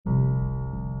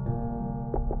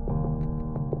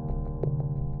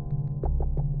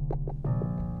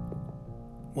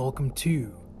Welcome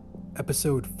to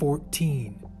episode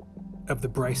 14 of the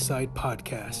BriceSide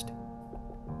podcast.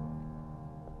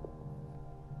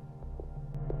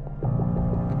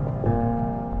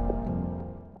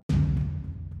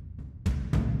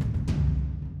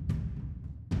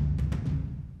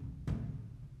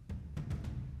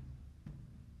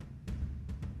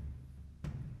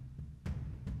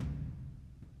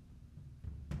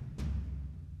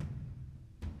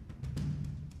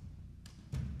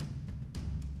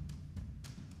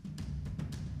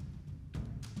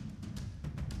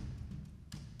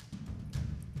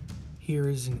 Here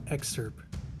is an excerpt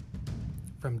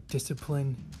from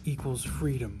Discipline Equals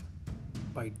Freedom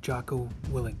by Jocko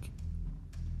Willink.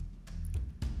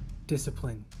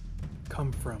 Discipline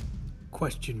come from ?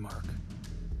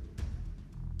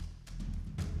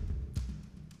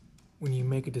 When you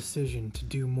make a decision to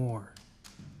do more,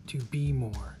 to be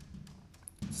more,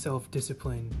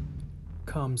 self-discipline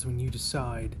comes when you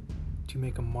decide to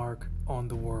make a mark on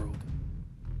the world.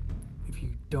 If you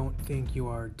don't think you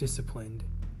are disciplined,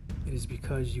 it is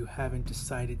because you haven't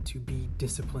decided to be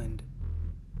disciplined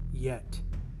yet.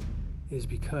 It is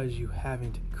because you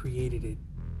haven't created it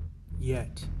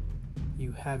yet.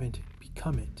 You haven't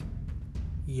become it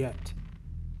yet.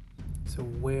 So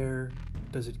where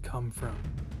does it come from?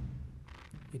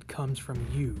 It comes from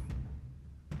you.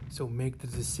 So make the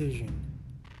decision.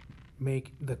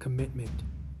 Make the commitment.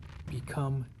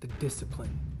 Become the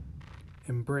discipline.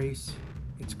 Embrace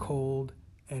its cold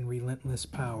and relentless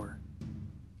power.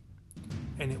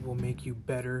 And it will make you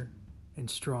better and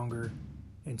stronger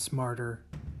and smarter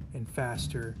and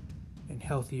faster and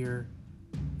healthier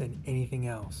than anything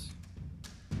else.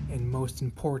 And most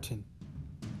important,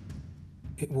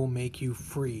 it will make you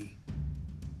free.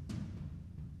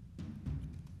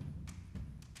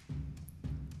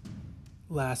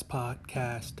 Last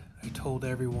podcast, I told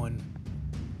everyone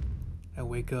I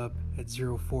wake up at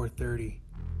 04:30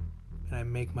 and I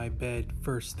make my bed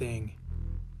first thing.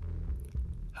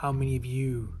 How many of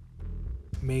you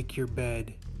make your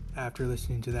bed after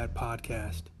listening to that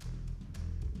podcast?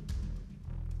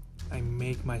 I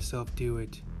make myself do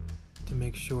it to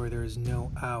make sure there is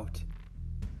no out,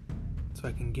 so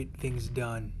I can get things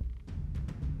done.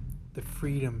 The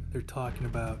freedom they're talking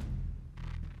about.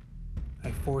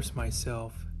 I force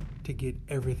myself to get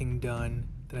everything done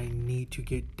that I need to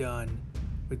get done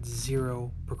with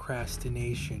zero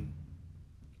procrastination.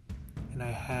 And I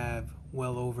have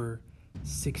well over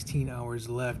 16 hours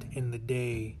left in the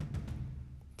day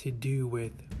to do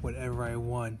with whatever I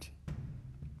want,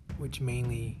 which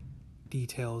mainly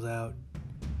details out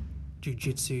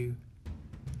jiu-jitsu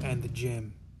and the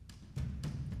gym.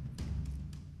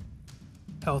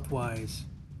 Health-wise,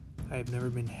 I have never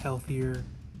been healthier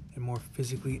and more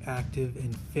physically active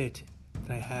and fit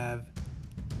than I have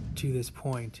to this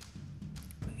point.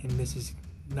 And this is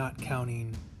not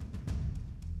counting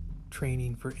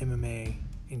training for MMA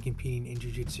and competing in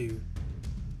jiu-jitsu.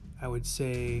 I would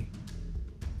say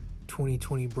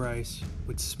 2020 Brice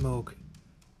would smoke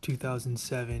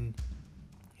 2007,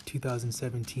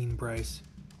 2017 Brice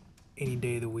any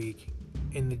day of the week,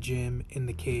 in the gym, in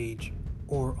the cage,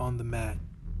 or on the mat.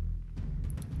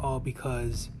 All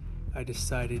because I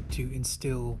decided to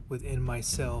instill within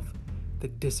myself the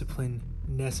discipline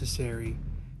necessary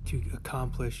to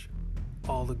accomplish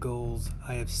all the goals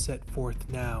I have set forth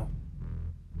now.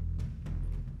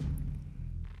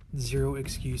 Zero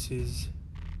excuses,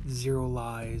 zero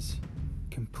lies,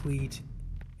 complete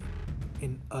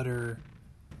and utter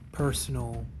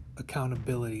personal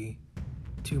accountability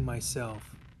to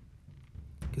myself.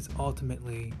 Because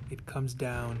ultimately, it comes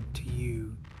down to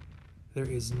you. There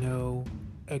is no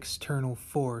external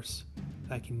force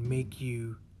that can make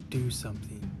you do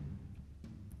something.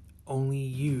 Only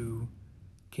you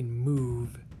can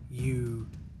move you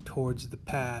towards the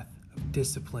path of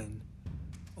discipline.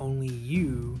 Only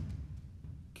you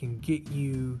can get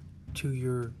you to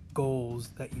your goals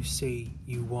that you say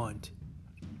you want.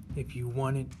 If you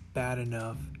want it bad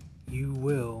enough, you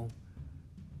will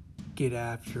get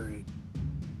after it,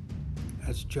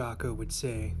 as Jocko would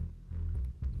say.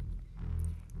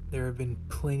 There have been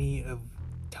plenty of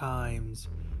times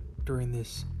during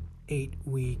this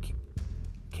 8-week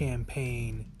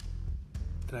campaign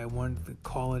that I wanted to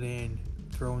call it in,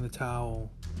 throw in the towel,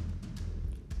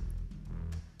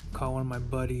 call one of my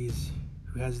buddies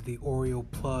who has the Oreo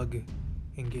plug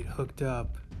and get hooked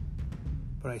up,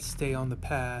 but I stay on the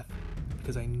path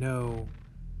because I know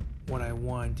what I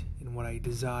want and what I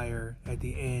desire at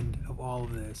the end of all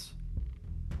of this.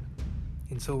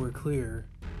 And so we're clear,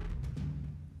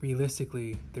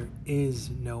 realistically, there is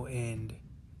no end.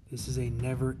 This is a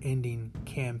never-ending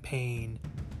campaign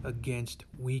against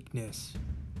weakness,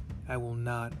 I will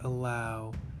not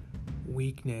allow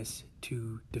weakness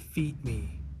to defeat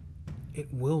me. It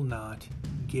will not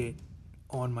get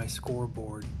on my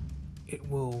scoreboard. It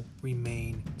will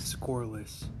remain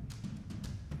scoreless.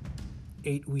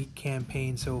 8-week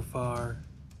campaign so far.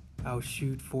 I'll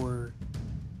shoot for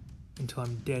until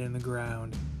I'm dead in the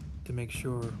ground to make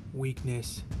sure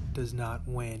weakness does not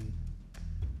win.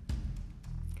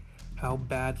 How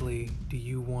badly do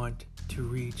you want to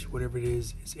reach whatever it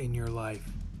is in your life?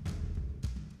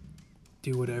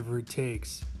 Do whatever it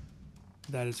takes.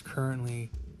 That is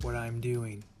currently what I'm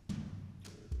doing.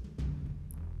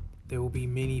 There will be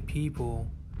many people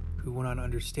who will not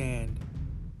understand.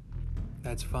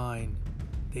 That's fine.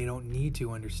 They don't need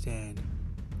to understand.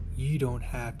 You don't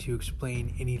have to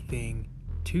explain anything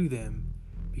to them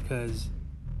because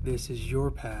this is your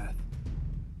path.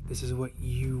 This is what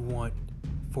you want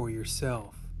for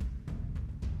yourself.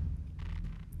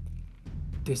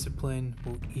 Discipline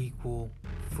will equal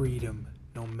freedom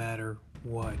no matter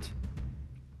what.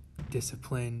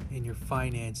 Discipline in your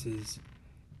finances.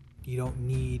 You don't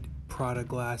need Prada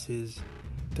glasses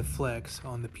to flex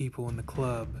on the people in the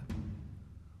club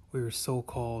or your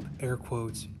so-called, air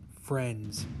quotes,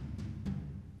 friends.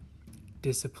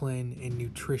 Discipline in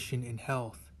nutrition and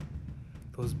health.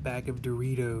 Those bag of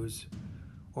Doritos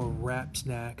or wrap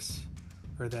snacks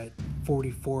or that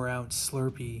 44-ounce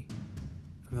Slurpee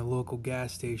from the local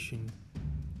gas station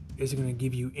isn't going to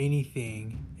give you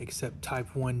anything except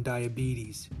type 1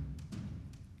 diabetes.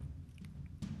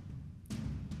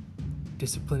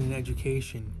 Discipline in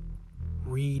education.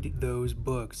 Read those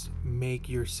books. Make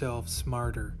yourself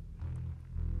smarter.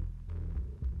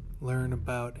 Learn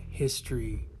about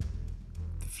history,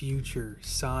 the future,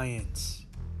 science,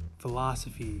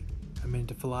 philosophy. I'm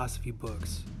into philosophy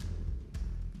books.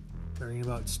 Learning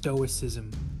about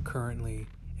Stoicism currently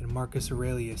and Marcus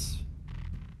Aurelius.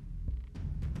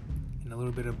 And a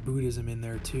little bit of Buddhism in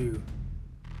there too.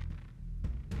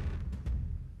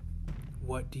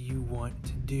 What do you want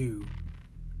to do?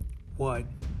 What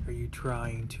are you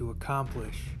trying to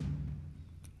accomplish?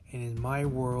 And in my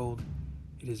world,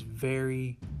 it is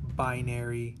very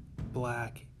binary,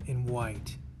 black and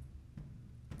white.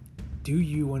 Do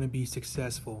you want to be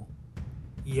successful?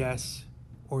 Yes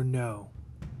or no?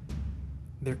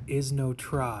 There is no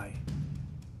try.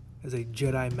 As a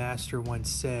Jedi Master once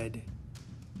said,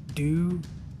 do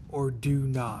or do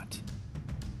not.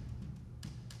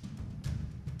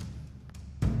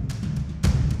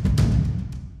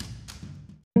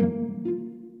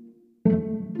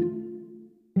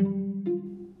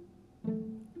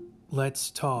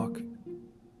 Let's talk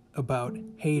about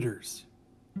haters.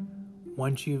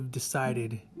 Once you've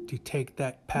decided to take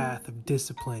that path of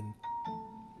discipline,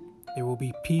 there will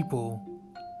be people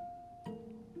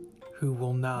who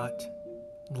will not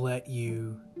let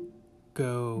you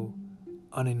go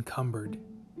unencumbered.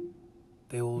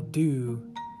 They will do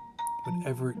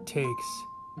whatever it takes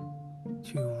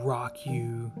to rock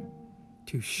you,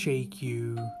 to shake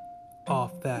you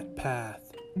off that path.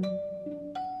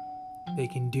 They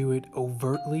can do it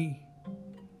overtly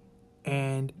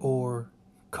and or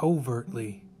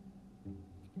covertly.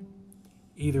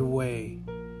 Either way,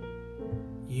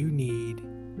 you need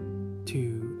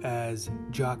to, as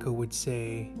Jocko would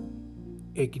say,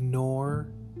 ignore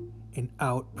and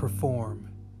outperform.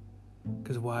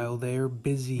 Because while they're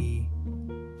busy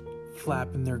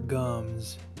flapping their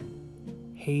gums,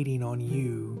 hating on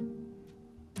you,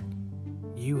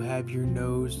 you have your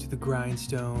nose to the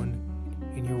grindstone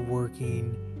and you're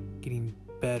working, getting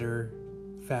better,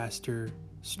 faster,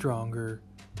 stronger,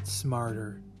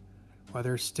 smarter, while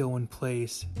they're still in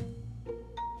place,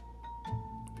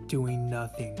 doing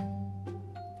nothing.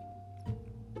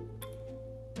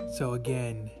 So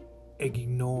again,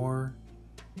 ignore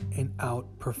and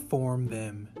outperform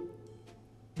them,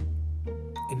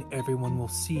 and everyone will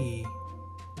see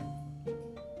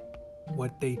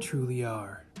what they truly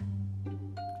are.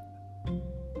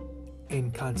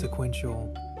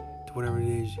 Inconsequential to whatever it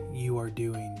is you are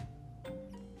doing.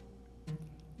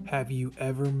 Have you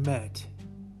ever met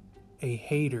a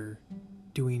hater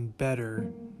doing better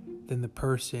than the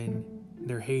person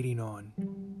they're hating on?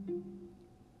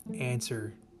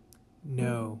 Answer: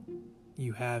 no,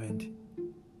 you haven't.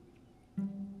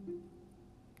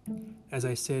 As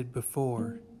I said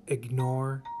before,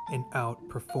 ignore and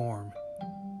outperform.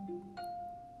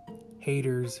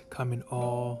 Haters come in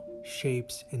all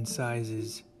shapes and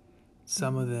sizes.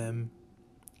 Some of them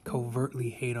covertly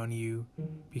hate on you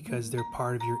because they're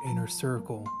part of your inner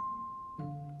circle.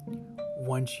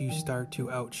 Once you start to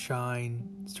outshine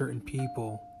certain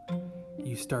people,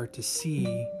 you start to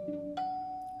see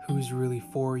who's really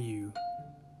for you.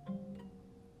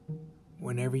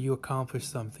 Whenever you accomplish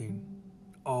something,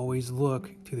 always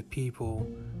look to the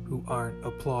people who aren't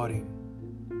applauding.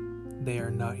 They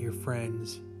are not your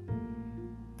friends.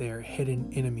 They are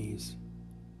hidden enemies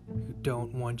who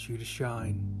don't want you to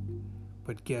shine.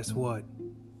 But guess what?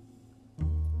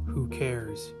 Who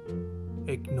cares?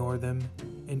 Ignore them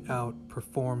and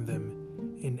outperform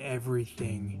them in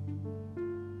everything.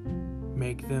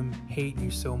 Make them hate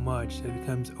you so much that it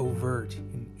becomes overt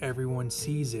and everyone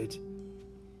sees it,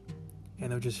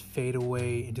 and they'll just fade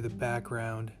away into the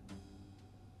background.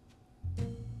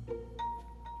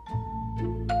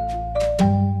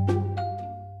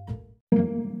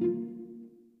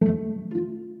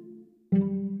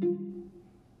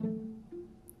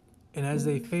 And as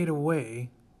they fade away,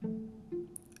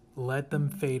 let them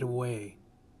fade away.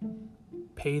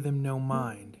 Pay them no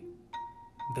mind.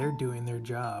 They're doing their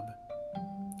job,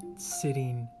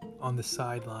 sitting on the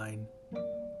sideline,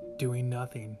 doing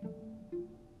nothing.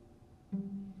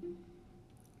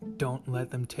 Don't let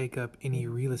them take up any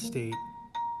real estate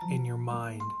in your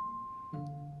mind.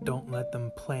 Don't let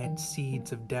them plant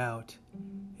seeds of doubt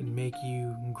and make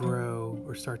you grow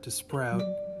or start to sprout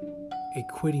a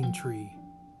quitting tree.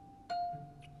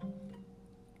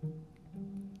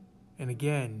 And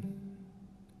again,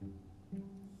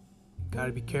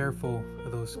 gotta be careful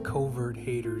of those covert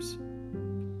haters.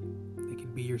 They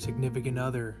could be your significant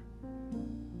other,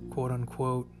 quote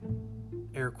unquote,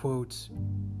 air quotes,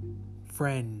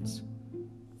 friends,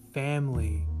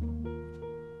 family.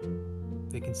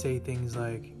 They can say things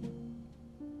like,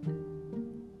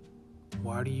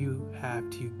 why do you have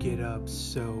to get up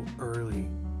so early?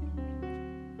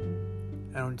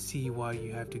 I don't see why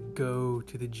you have to go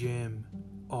to the gym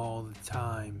all the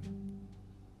time.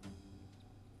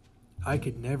 I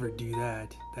could never do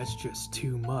that. That's just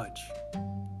too much.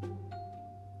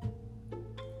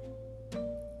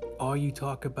 All you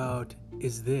talk about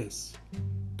is this.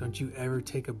 Don't you ever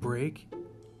take a break?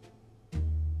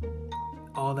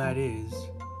 All that is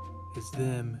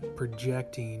them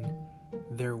projecting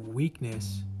their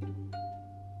weakness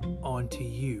onto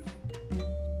you.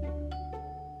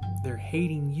 They're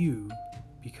hating you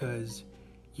because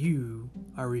you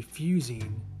are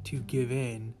refusing to give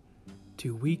in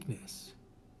to weakness.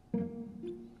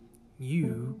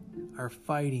 You are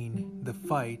fighting the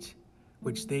fight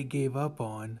which they gave up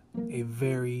on a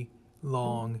very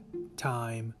long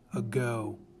time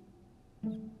ago.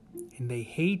 And they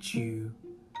hate you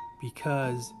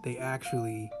because they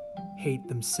actually hate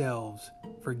themselves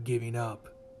for giving up.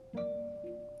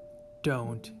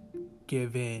 Don't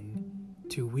give in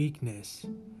to weakness,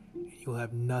 and you'll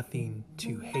have nothing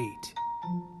to hate.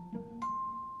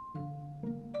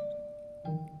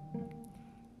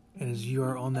 And as you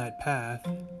are on that path,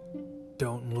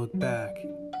 don't look back.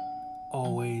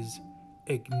 Always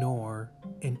ignore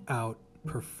and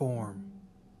outperform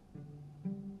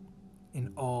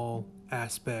in all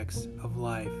aspects of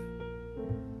life.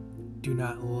 Do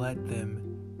not let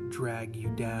them drag you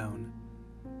down.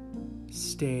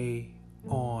 Stay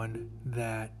on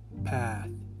that path.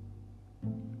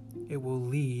 It will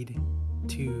lead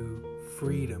to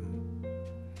freedom,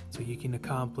 so you can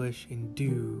accomplish and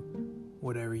do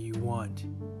whatever you want.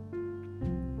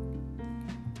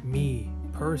 Me,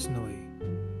 personally,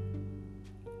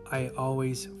 I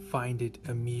always find it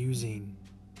amusing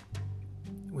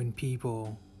when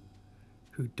people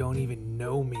who don't even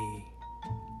know me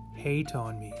hate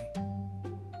on me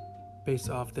based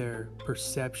off their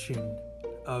perception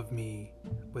of me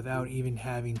without even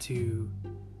having to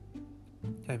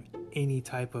have any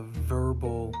type of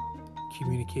verbal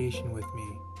communication with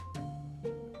me.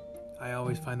 I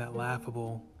always find that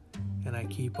laughable, and I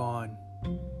keep on,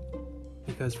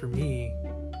 because for me,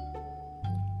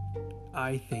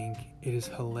 I think it is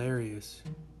hilarious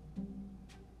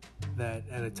that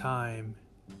at a time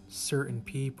certain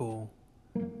people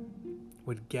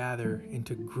would gather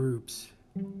into groups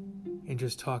and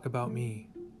just talk about me.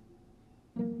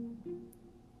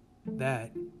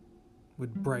 That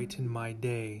would brighten my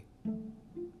day.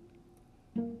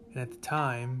 And at the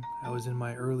time, I was in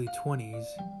my early 20s,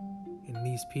 and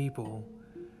these people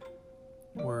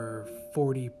were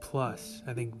 40 plus.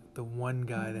 I think the one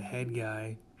guy, the head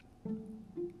guy,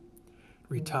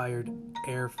 retired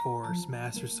Air Force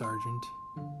Master Sergeant,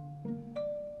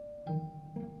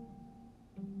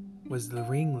 was the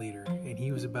ringleader, and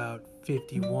he was about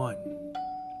 51.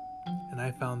 And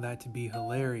I found that to be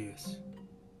hilarious.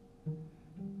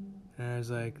 And I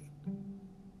was like,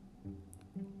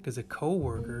 because a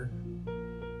coworker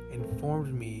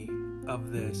informed me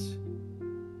of this.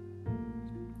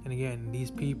 And again,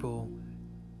 these people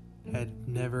had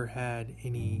never had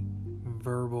any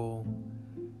verbal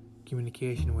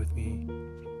communication with me.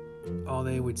 all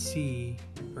they would see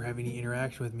or have any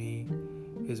interaction with me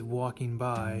is walking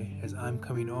by as I'm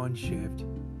coming on shift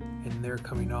and they're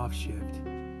coming off shift.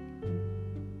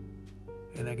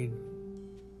 And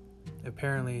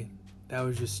apparently that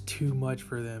was just too much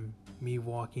for them, me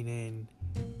walking in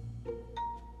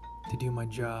to do my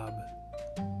job,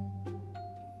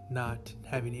 not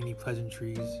having any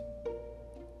pleasantries,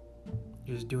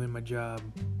 just doing my job.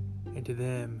 And to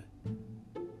them,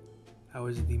 I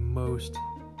was the most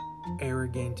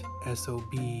arrogant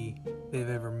SOB they've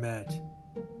ever met.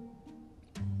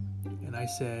 And I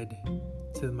said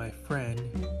to my friend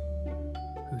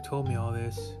who told me all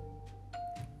this,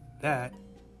 that,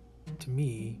 to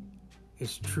me,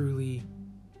 is truly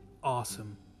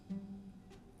awesome.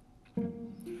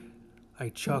 I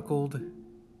chuckled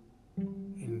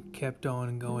and kept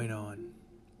on going on,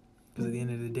 because at the end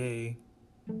of the day,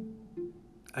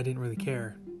 I didn't really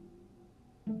care.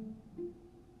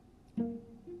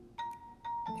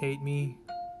 Hate me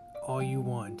all you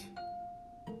want.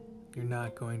 You're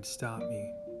not going to stop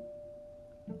me.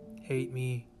 Hate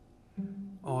me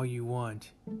all you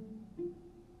want.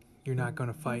 You're not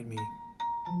going to fight me.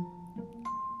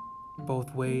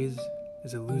 Both ways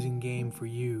is a losing game for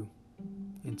you.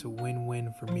 It's a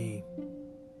win-win for me.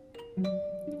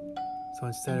 So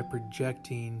instead of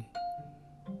projecting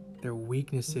their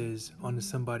weaknesses onto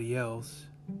somebody else,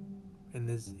 in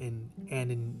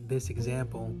this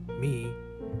example, me,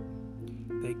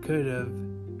 they could have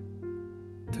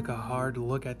took a hard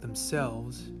look at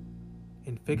themselves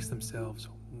and fixed themselves.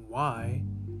 Why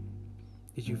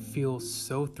did you feel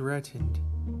so threatened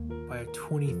by a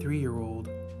 23-year-old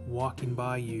walking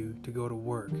by you to go to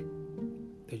work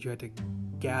that you had to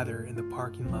gather in the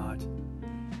parking lot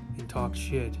and talk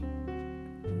shit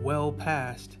well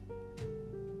past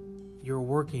your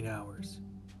working hours?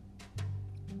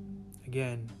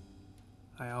 Again,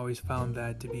 I always found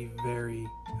that to be very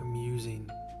amusing.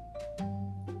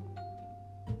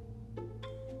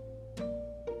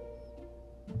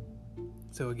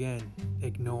 So again,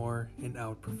 ignore and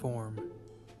outperform.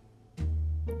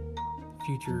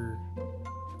 Future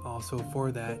also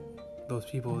for that, those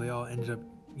people, they all ended up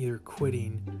either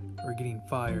quitting or getting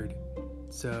fired.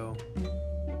 So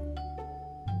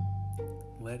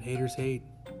let haters hate.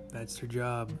 That's their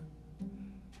job.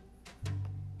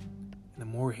 And the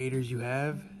more haters you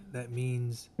have, that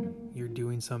means you're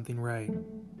doing something right.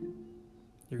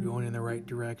 You're going in the right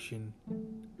direction.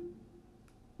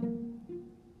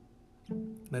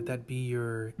 Let that be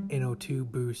your NO2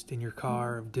 boost in your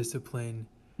car of discipline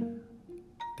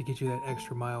to get you that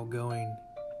extra mile going.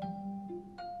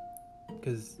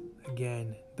 Because,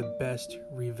 again, the best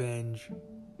revenge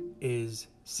is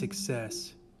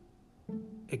success.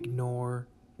 Ignore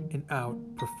and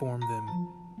outperform them,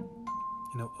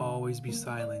 and they'll always be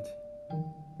silent.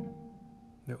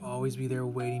 They'll always be there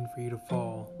waiting for you to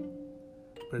fall.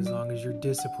 But as long as you're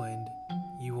disciplined,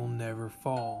 you will never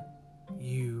fall.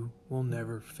 You will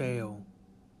never fail.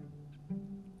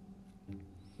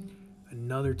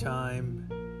 Another time,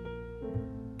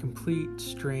 complete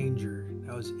stranger.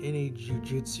 I was in a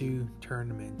jiu-jitsu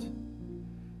tournament,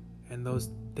 and those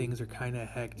things are kind of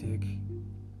hectic.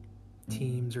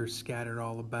 Teams are scattered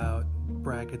all about.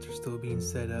 Brackets are still being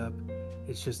set up.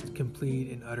 It's just complete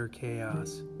and utter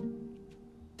chaos.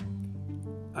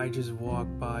 I just walk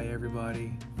by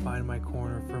everybody, find my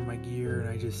corner for my gear, and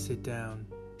I just sit down.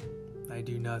 I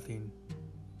do nothing.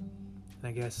 And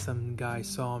I guess some guy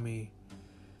saw me,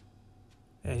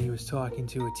 and he was talking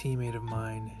to a teammate of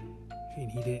mine, and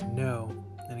he didn't know,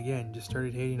 and again, just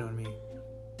started hating on me.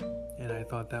 And I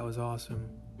thought that was awesome.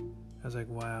 I was like,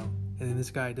 wow. And then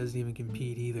this guy doesn't even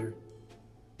compete either.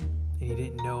 And he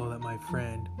didn't know that my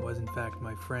friend was in fact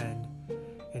my friend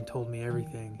and told me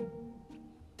everything.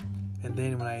 And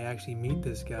then when I actually meet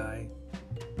this guy,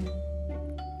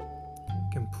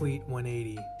 complete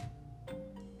 180.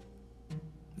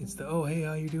 It's the, oh, hey,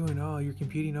 how you doing? Oh, you're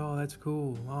competing? Oh, that's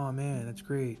cool. Oh, man, that's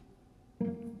great.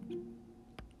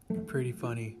 Pretty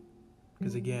funny.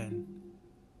 Because again,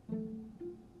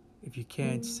 if you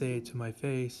can't say it to my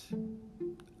face,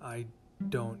 I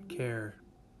don't care.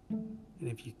 And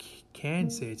if you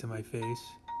can say it to my face,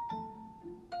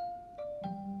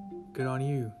 good on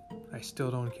you. I still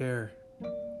don't care.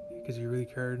 Because if you really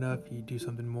care enough, you do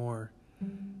something more.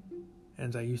 And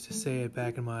as I used to say it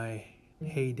back in my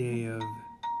heyday of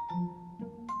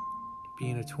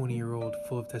being a 20-year-old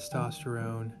full of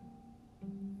testosterone,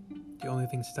 the only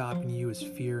thing stopping you is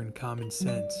fear and common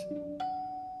sense.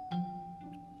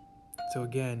 So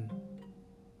again,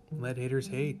 let haters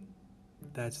hate.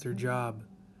 That's their job.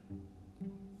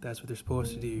 That's what they're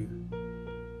supposed to do.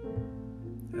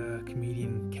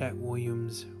 Comedian Cat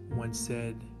Williams once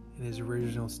said in his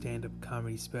original stand-up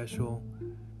comedy special,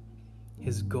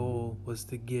 his goal was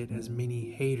to get as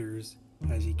many haters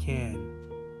as he can.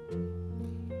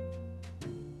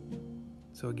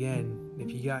 So again,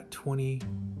 if you got 20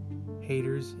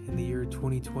 haters in the year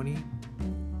 2020,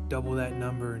 double that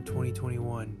number in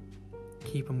 2021.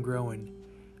 Keep them growing.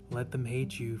 Let them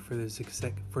hate you for the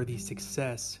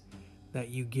success that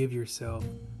you give yourself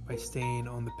by staying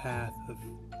on the path of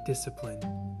discipline.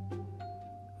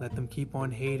 Let them keep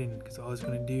on hating, because all it's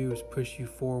going to do is push you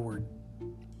forward.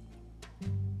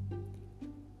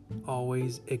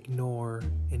 Always ignore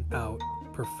and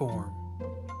outperform.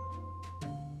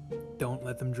 Don't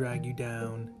let them drag you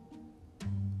down.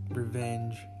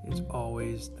 Revenge is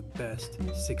always the best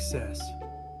success.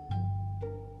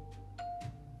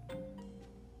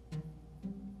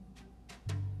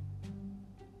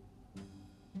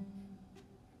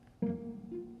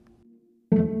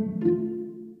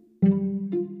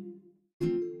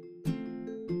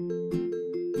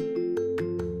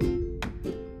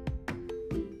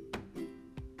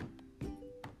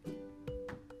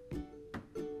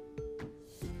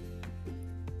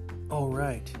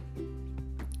 Alright,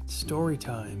 story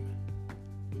time.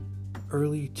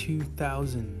 Early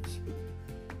 2000s.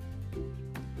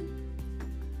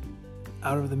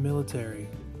 Out of the military.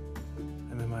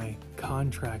 I'm in my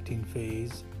contracting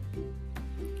phase.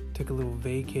 Took a little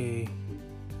vacay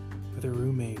with a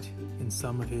roommate and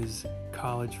some of his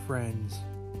college friends.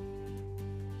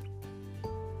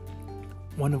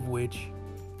 One of which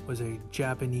was a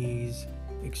Japanese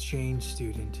exchange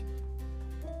student.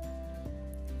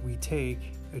 We take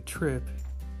a trip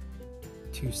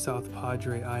to South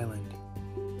Padre Island.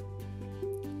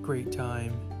 Great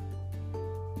time.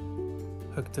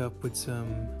 Hooked up with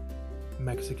some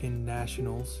Mexican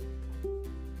nationals.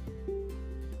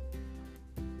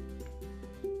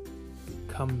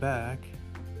 Come back.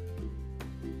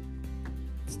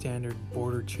 Standard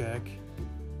border check.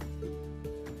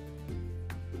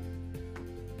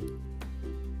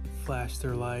 Flash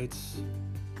their lights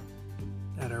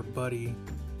at our buddy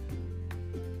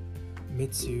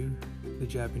Mitsu, the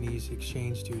Japanese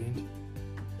exchange student.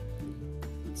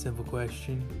 Simple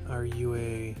question: are you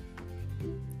a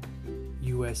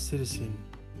U.S. citizen?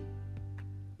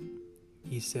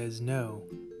 He says no.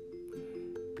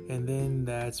 And then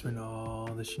that's when all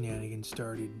the shenanigans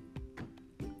started.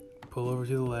 Pull over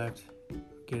to the left,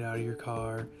 get out of your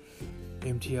car,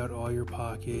 empty out all your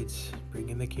pockets, bring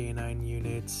in the K9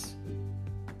 units,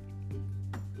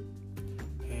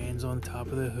 hands on top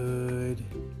of the hood.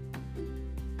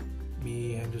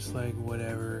 Me, I'm just like,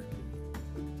 whatever.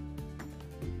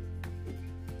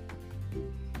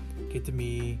 Get to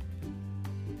me.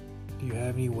 Do you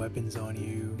have any weapons on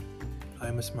you?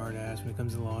 I'm a smartass when it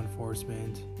comes to law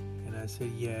enforcement. And I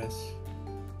said yes.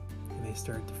 And they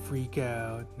start to freak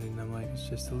out. And I'm like, it's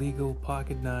just a legal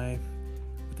pocket knife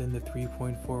within the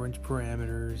 3.4 inch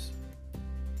parameters.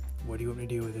 What do you want me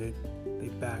to do with it? They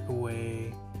back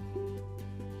away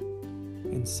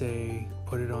and say,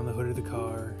 put it on the hood of the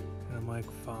car. And I'm like,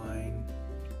 fine.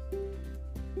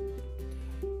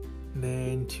 And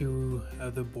then two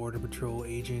of the Border Patrol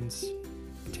agents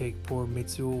take poor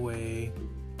Mitsu away.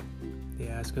 They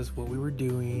ask us what we were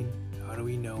doing, how do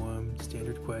we know him,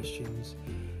 standard questions.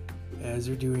 As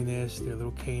they're doing this, their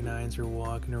little canines are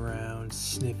walking around,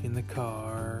 sniffing the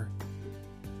car.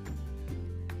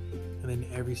 And then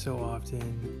every so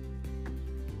often,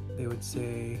 they would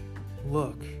say,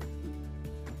 look,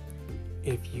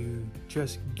 if you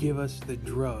just give us the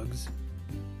drugs,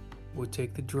 we'll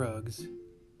take the drugs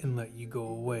and let you go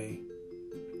away.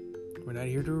 We're not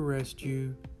here to arrest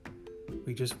you.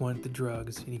 We just want the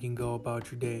drugs and you can go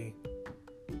about your day.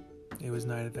 It was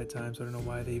night at that time, so I don't know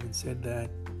why they even said that.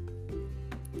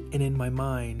 And in my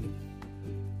mind,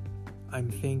 I'm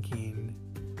thinking,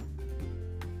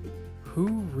 who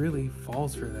really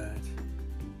falls for that?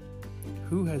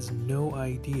 Who has no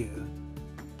idea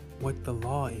what the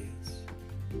law is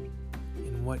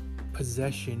and what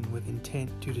possession with intent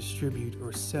to distribute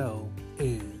or sell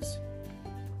is?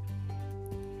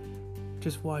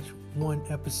 Just watch one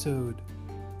episode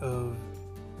of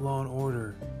Law &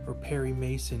 Order or Perry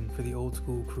Mason for the old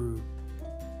school crew,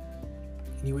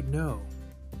 and you would know.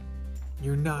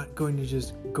 You're not going to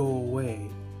just go away.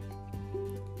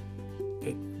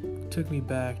 It took me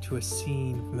back to a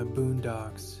scene from the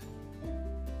Boondocks.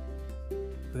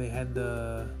 They had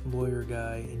the lawyer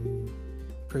guy in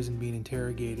prison being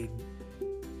interrogated.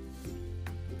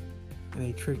 And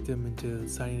they tricked him into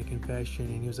signing a confession.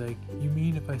 And he was like, you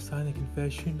mean if I sign the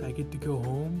confession, I get to go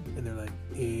home? And they're like,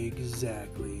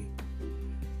 exactly.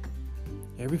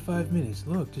 Every 5 minutes,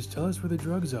 look, just tell us where the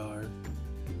drugs are.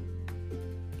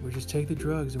 just take the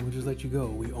drugs and we'll just let you go.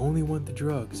 We only want the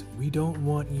drugs. We don't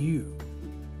want you.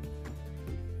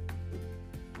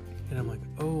 And I'm like,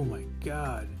 oh my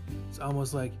God. It's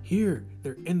almost like, here,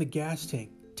 they're in the gas tank.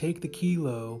 Take the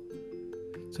kilo.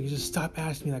 So you just stop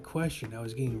asking me that question. I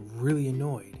was getting really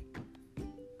annoyed.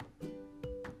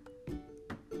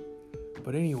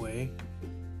 But anyway,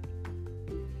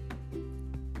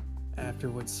 after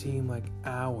what seemed like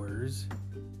hours,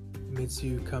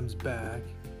 Mitsu comes back.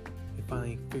 They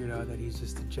finally figured out that he's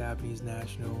just a Japanese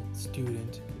national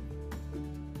student.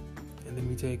 And then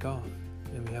we take off.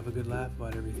 And we have a good laugh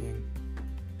about everything.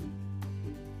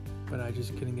 But I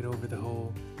just couldn't get over the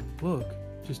whole, look,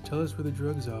 just tell us where the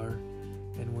drugs are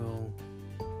and we'll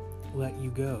let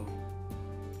you go.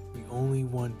 We only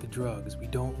want the drugs. We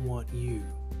don't want you.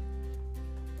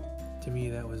 To me,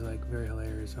 that was like very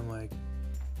hilarious. I'm like,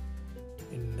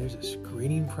 and there's a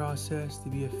screening process to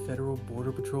be a federal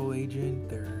border patrol agent.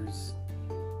 There's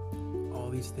all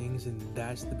these things, and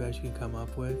that's the best you can come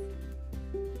up with.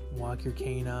 Walk your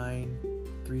canine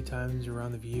 3 times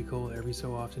around the vehicle every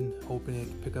so often, hoping it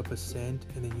can pick up a scent,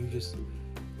 and then you just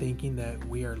thinking that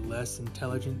we are less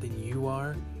intelligent than you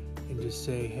are, and just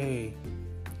say, hey,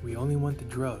 we only want the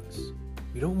drugs.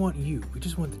 We don't want you. We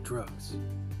just want the drugs.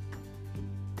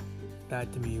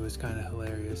 That to me was kind of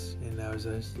hilarious, and that was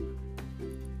just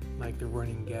like the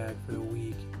running gag for the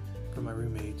week for my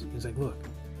roommates. It's like, look,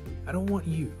 I don't want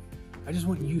you. I just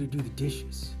want you to do the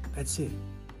dishes. That's it.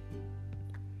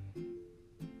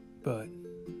 But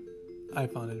I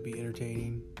found it to be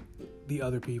entertaining. The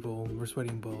other people were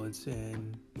sweating bullets,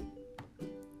 and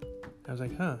I was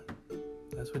like, huh,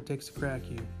 that's what it takes to crack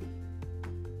you.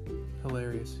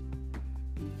 Hilarious.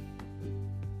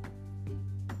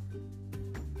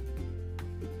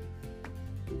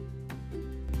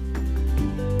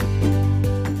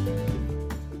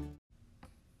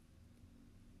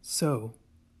 So,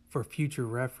 for future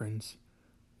reference,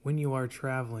 when you are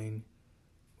traveling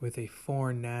with a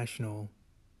foreign national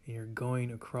and you're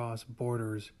going across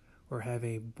borders or have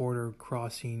a border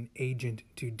crossing agent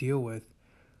to deal with,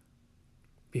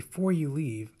 before you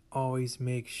leave, always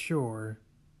make sure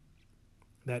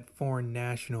that foreign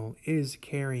national is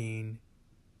carrying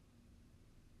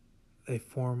a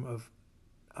form of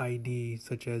ID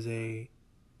such as a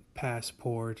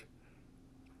passport,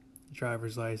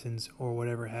 driver's license, or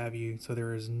whatever have you, so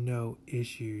there is no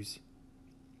issues.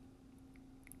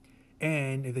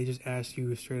 And if they just ask you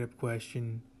a straight up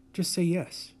question, just say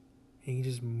yes. And you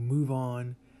just move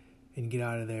on and get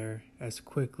out of there as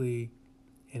quickly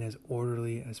and as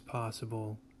orderly as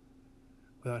possible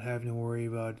without having to worry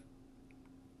about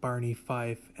Barney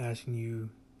Fife asking you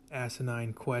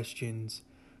asinine questions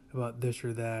about this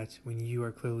or that when you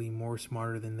are clearly more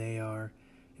smarter than they are.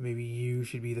 And maybe you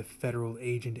should be the federal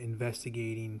agent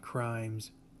investigating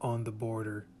crimes on the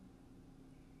border.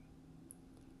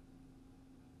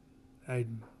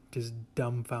 I'm just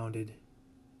dumbfounded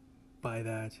by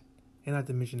that. And not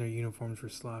to mention their uniforms were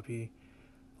sloppy.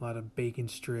 A lot of bacon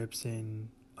strips and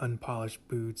unpolished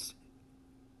boots.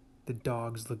 The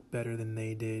dogs looked better than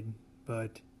they did,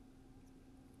 but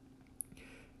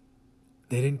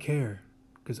they didn't care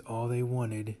because all they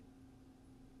wanted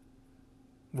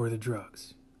were the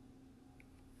drugs.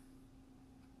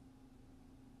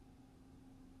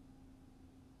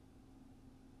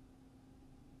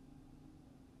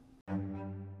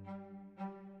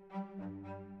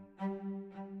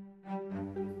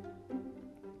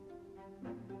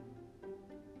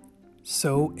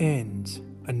 So ends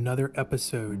another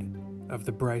episode of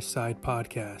the BriceSide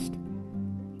podcast.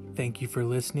 Thank you for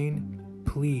listening.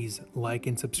 Please like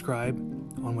and subscribe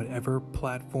on whatever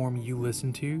platform you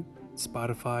listen to: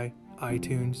 Spotify,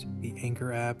 iTunes, the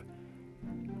Anchor app,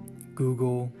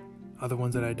 Google, other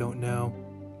ones that I don't know,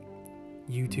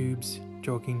 YouTube's,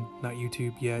 joking, not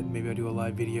YouTube yet, maybe I'll do a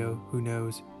live video, who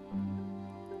knows.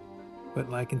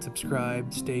 But like and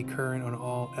subscribe, stay current on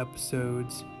all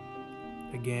episodes.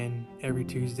 Again, every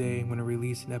Tuesday I'm going to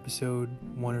release an episode,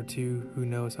 1 or 2, who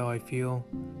knows how I feel.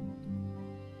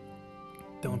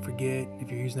 Don't forget,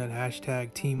 if you're using that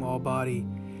hashtag #TeamAllBody,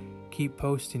 keep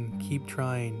posting, keep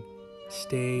trying,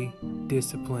 stay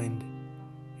disciplined,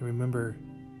 and remember,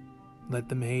 let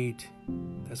them hate.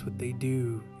 That's what they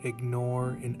do.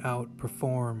 Ignore and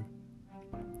outperform.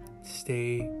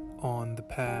 Stay on the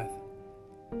path.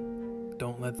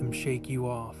 Don't let them shake you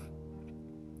off.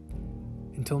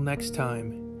 Until next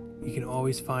time, you can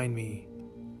always find me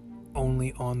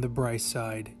only on the Brice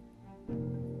side.